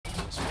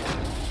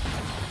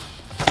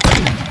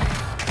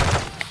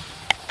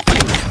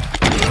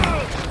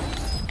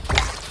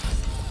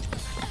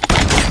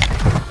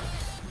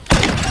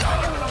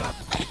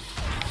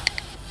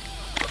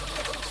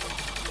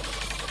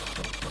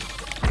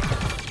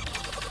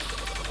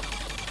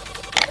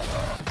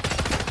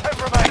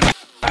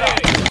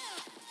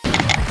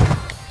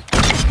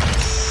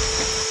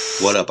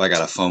What up? I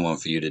got a fun one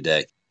for you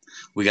today.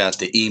 We got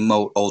the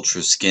Emote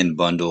Ultra Skin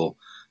bundle,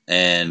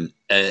 and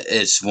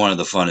it's one of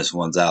the funnest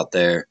ones out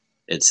there.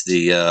 It's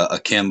the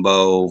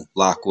Akimbo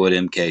Lockwood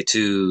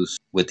MK2s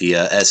with the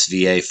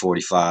SVA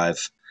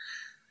 45.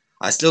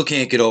 I still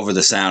can't get over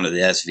the sound of the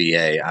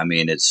SVA. I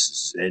mean,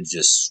 it's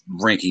just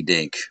rinky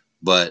dink,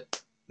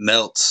 but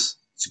melts.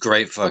 It's a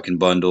great fucking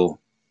bundle.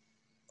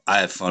 I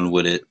have fun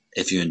with it.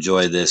 If you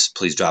enjoy this,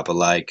 please drop a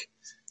like.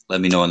 Let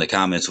me know in the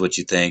comments what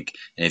you think.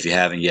 And if you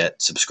haven't yet,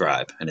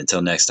 subscribe. And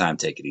until next time,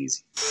 take it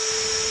easy.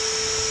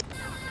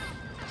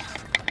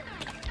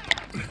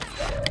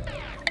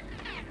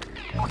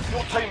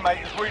 Your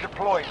teammate is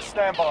redeploying.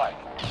 Stand by.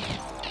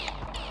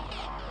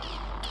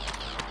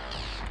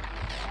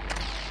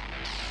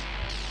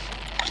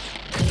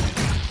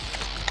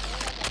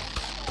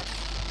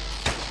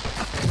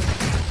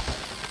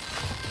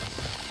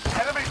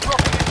 Enemy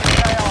dropping into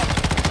the AR.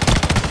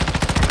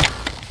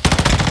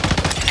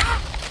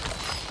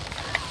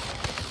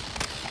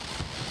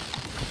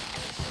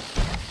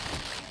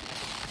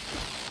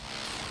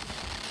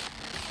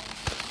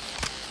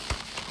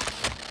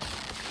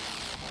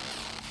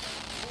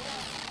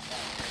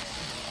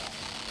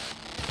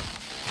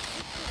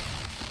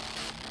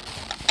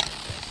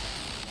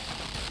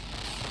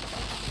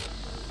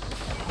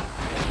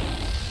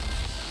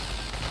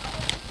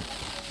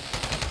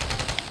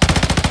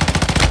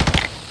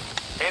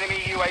 Enemy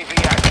UAV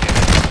active.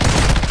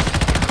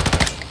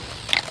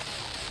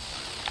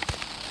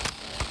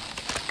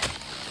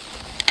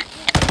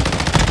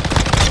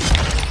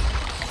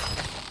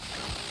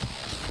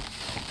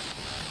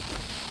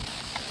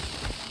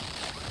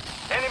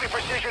 Enemy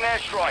precision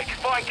airstrike.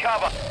 Find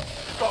cover.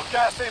 Got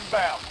gas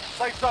inbound.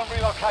 Safe zone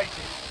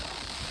relocated.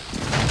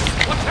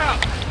 Watch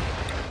out!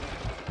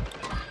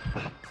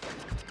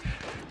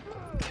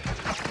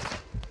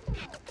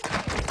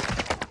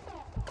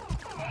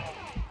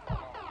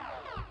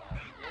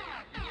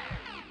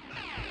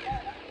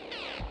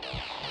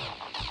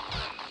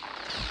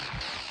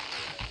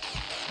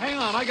 Hang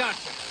on, I got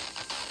you.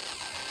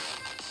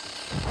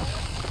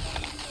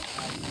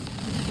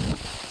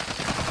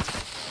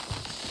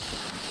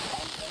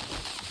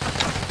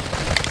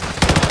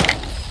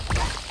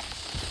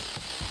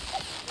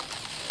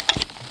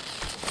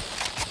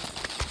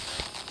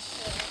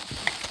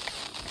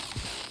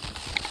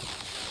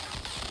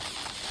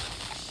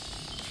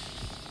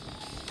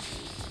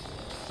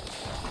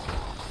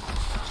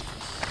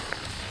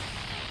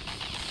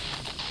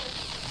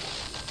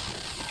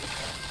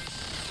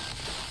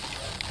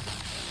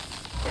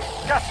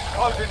 Gas is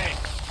closing in.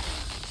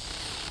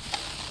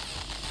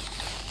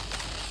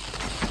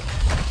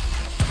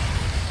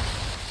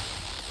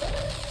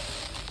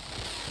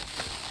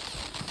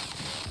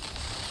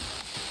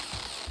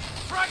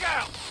 Frag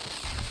out!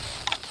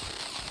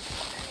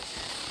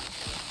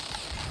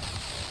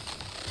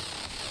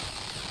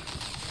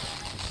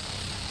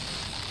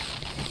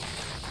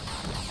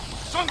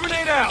 Stun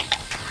grenade out!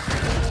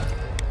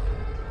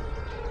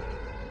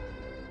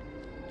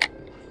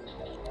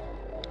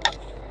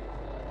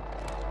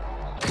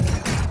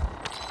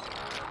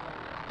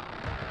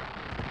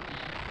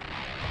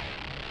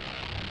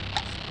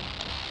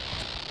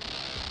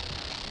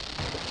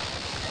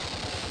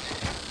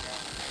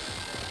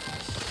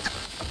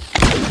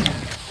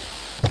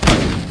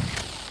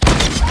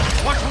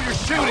 Watch where you're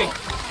shooting!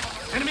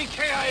 Enemy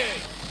KIA!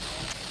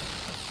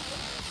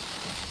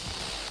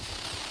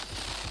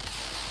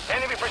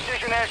 Enemy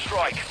precision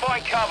airstrike.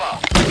 Find cover.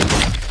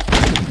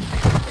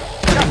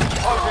 Gas is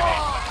closing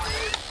in.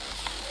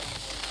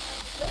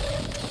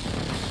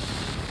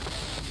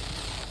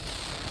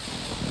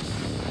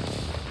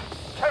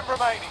 10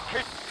 remaining.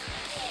 Keep.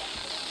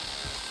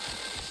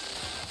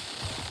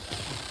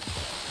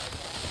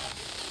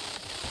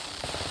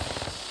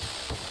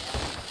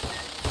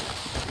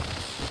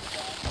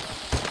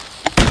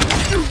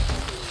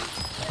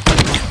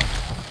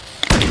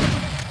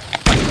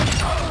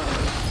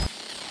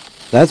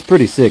 That's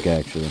pretty sick,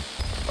 actually.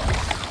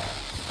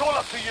 It's all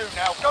up to you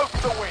now. Go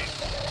for the win.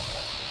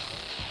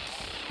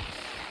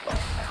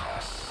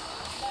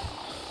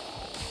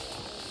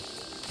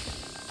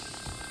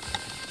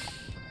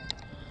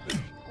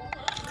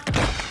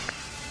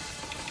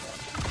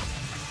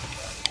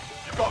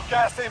 You've got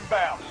gas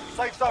inbound.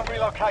 Safe zone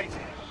relocated.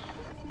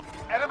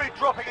 Enemy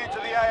dropping into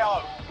the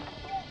AO.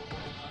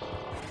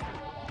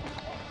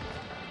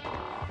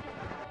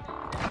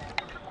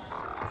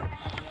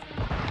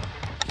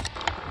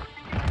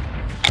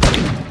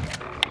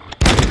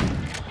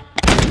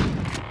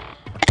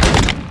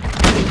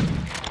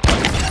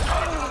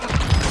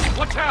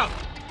 Watch out!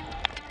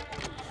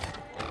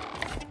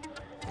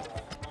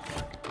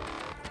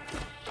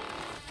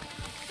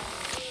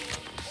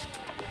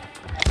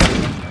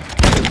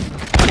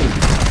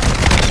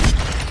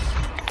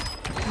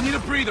 I need a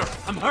breather.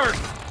 I'm hurt.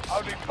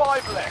 Only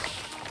 5 left.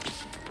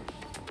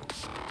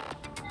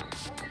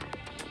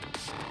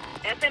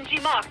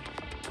 SMG marked.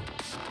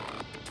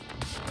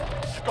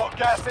 You've got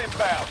gas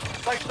inbound.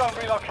 Safe zone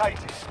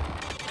relocated.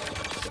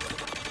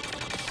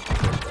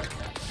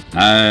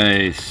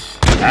 Nice.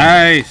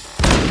 Nice.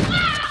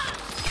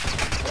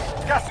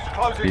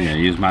 closing Yeah, in.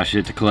 use my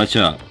shit to clutch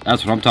up.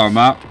 That's what I'm talking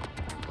about.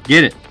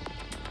 Get it.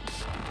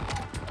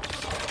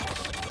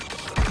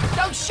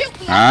 Don't shoot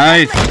me!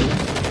 Nice.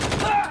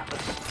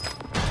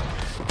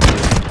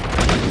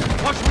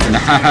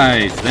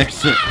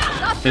 Nice.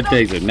 Them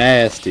things are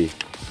nasty.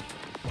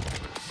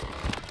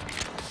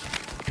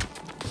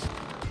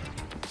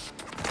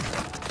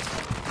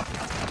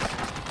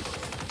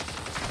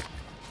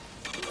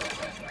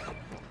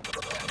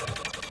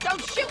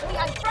 Don't shoot me!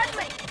 I'm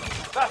friendly!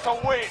 That's a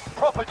win.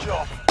 Proper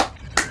job.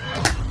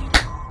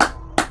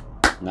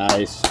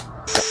 Nice.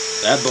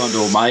 That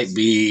bundle might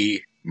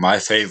be my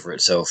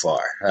favorite so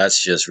far.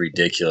 That's just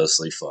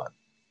ridiculously fun.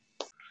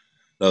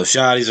 Those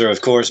shotties are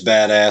of course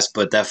badass,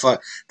 but that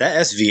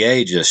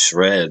SVA just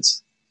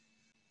shreds.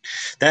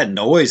 That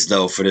noise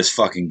though for this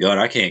fucking gun,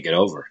 I can't get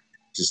over.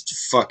 Just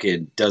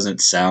fucking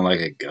doesn't sound like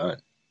a gun.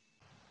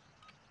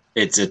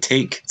 It's a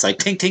tink. It's like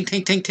tink tink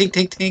tink tink tink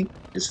tink tink.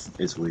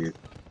 It's weird.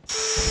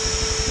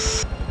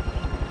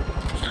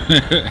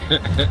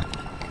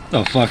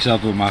 The fuck's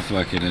up with my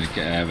fucking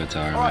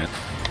avatar, Right. man?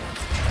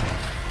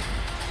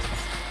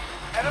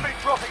 Enemy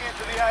dropping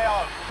into the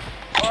AO.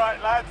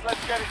 Alright lads,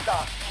 let's get it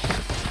done.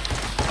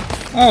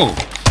 Oh!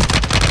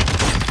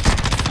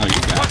 Oh,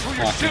 you got Watch where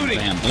you're fucking shooting.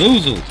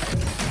 bamboozled.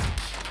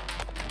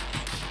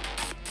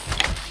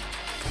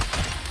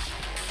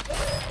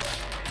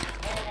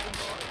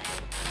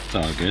 It's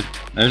all good.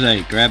 There's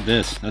a, grab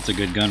this. That's a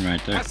good gun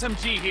right there.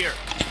 SMG here.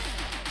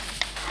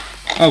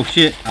 Oh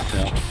shit, I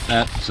fell.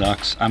 That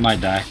sucks. I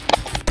might die.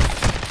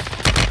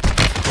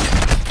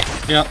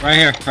 Yep, right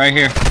here, right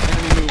here.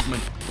 Enemy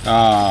movement.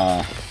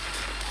 Ah,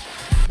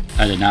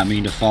 I did not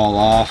mean to fall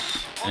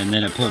off, and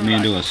then it put me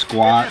into a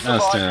squat. If you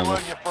That's survive, terrible. you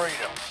earn your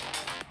freedom.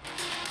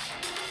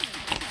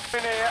 In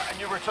here and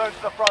you return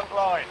to the front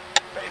line.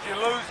 But if you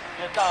lose,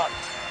 you're done.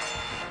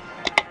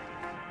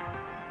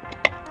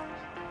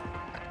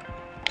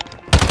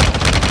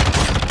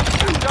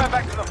 Going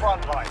back to the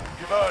front line.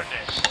 You've earned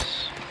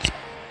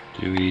it.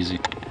 Too easy.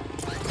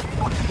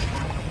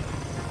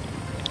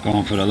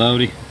 Going for the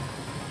loadie.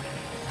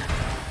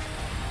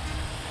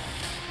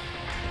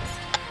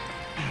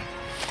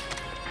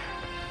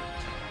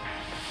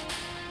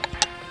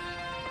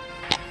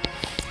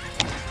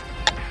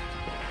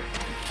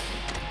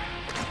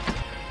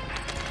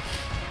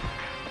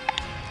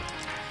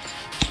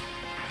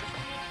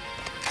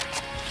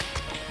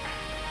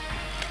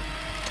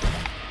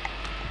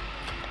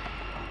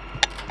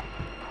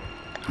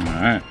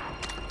 Alright.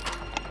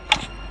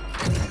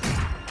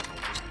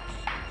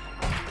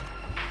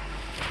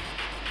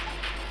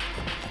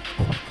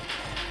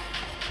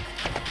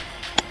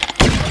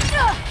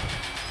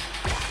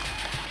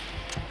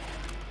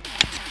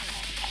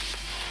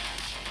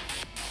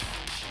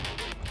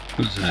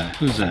 Who's that?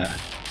 Who's that?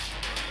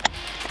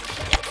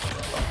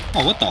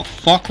 Oh, what the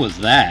fuck was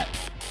that?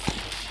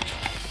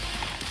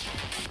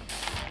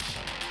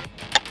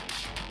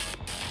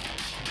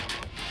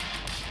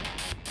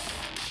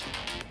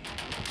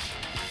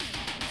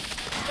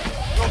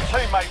 Your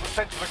teammate was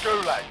sent to the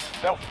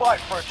gulag. They'll fight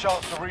for a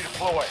chance to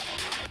redeploy.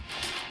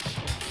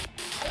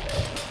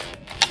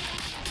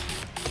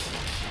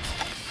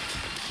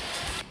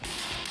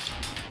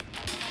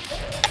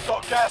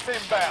 Got gas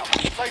inbound.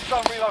 Safe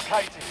zone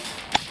relocated.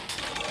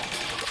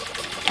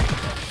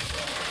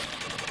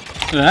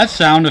 That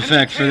sound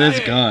effect for this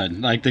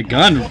gun, like the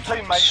gun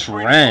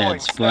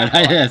shreds, but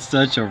I had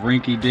such a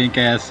rinky-dink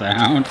ass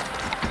sound.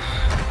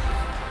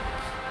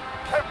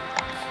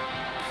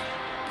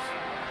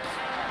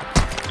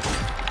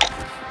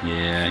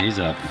 Yeah, he's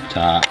up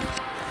top.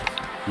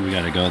 We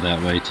gotta go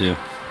that way too.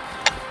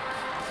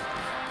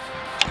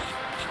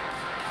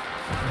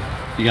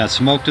 You got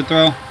smoke to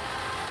throw?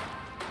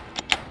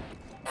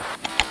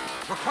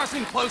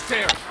 Requesting close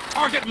air.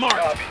 Target marked.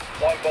 Copy.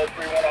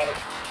 1431 on it.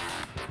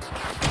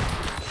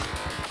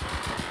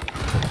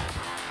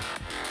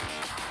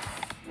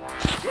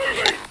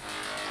 Moving.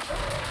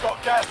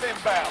 Got gas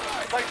inbound.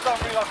 Safe zone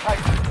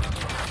relocated.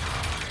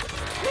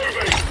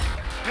 Moving.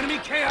 Enemy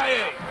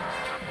KIA.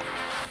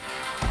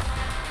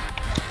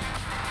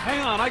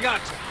 Hang on, I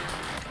got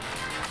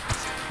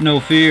you. No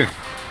fear.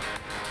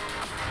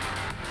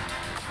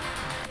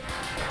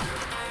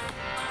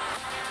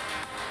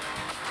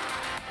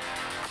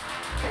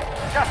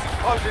 Gas is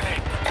closing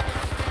in.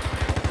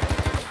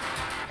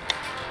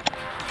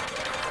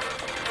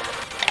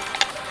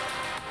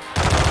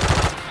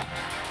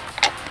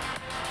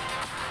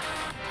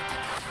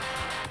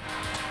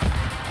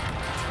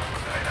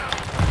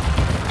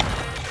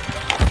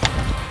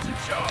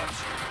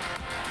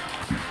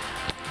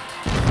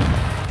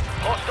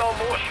 Hostile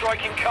mortar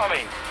strike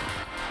incoming.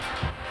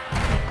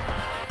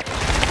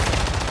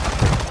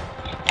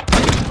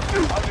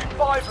 Only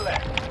 5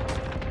 left.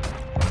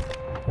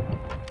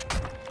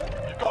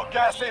 You've got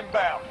gas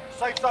inbound.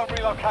 Safe zone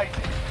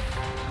relocated.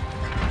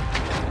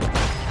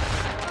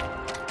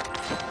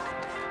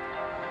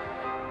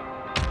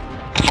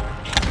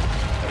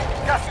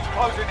 Gas is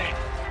closing in.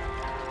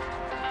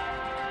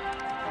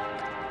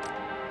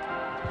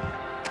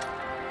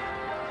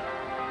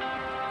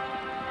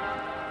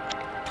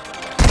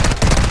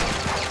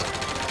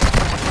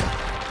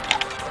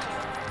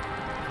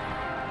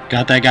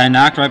 Got that guy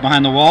knocked right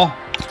behind the wall.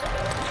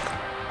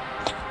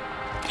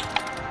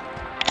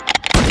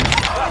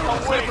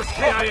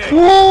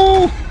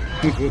 Woo!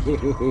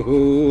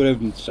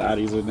 Them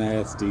shotties are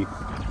nasty.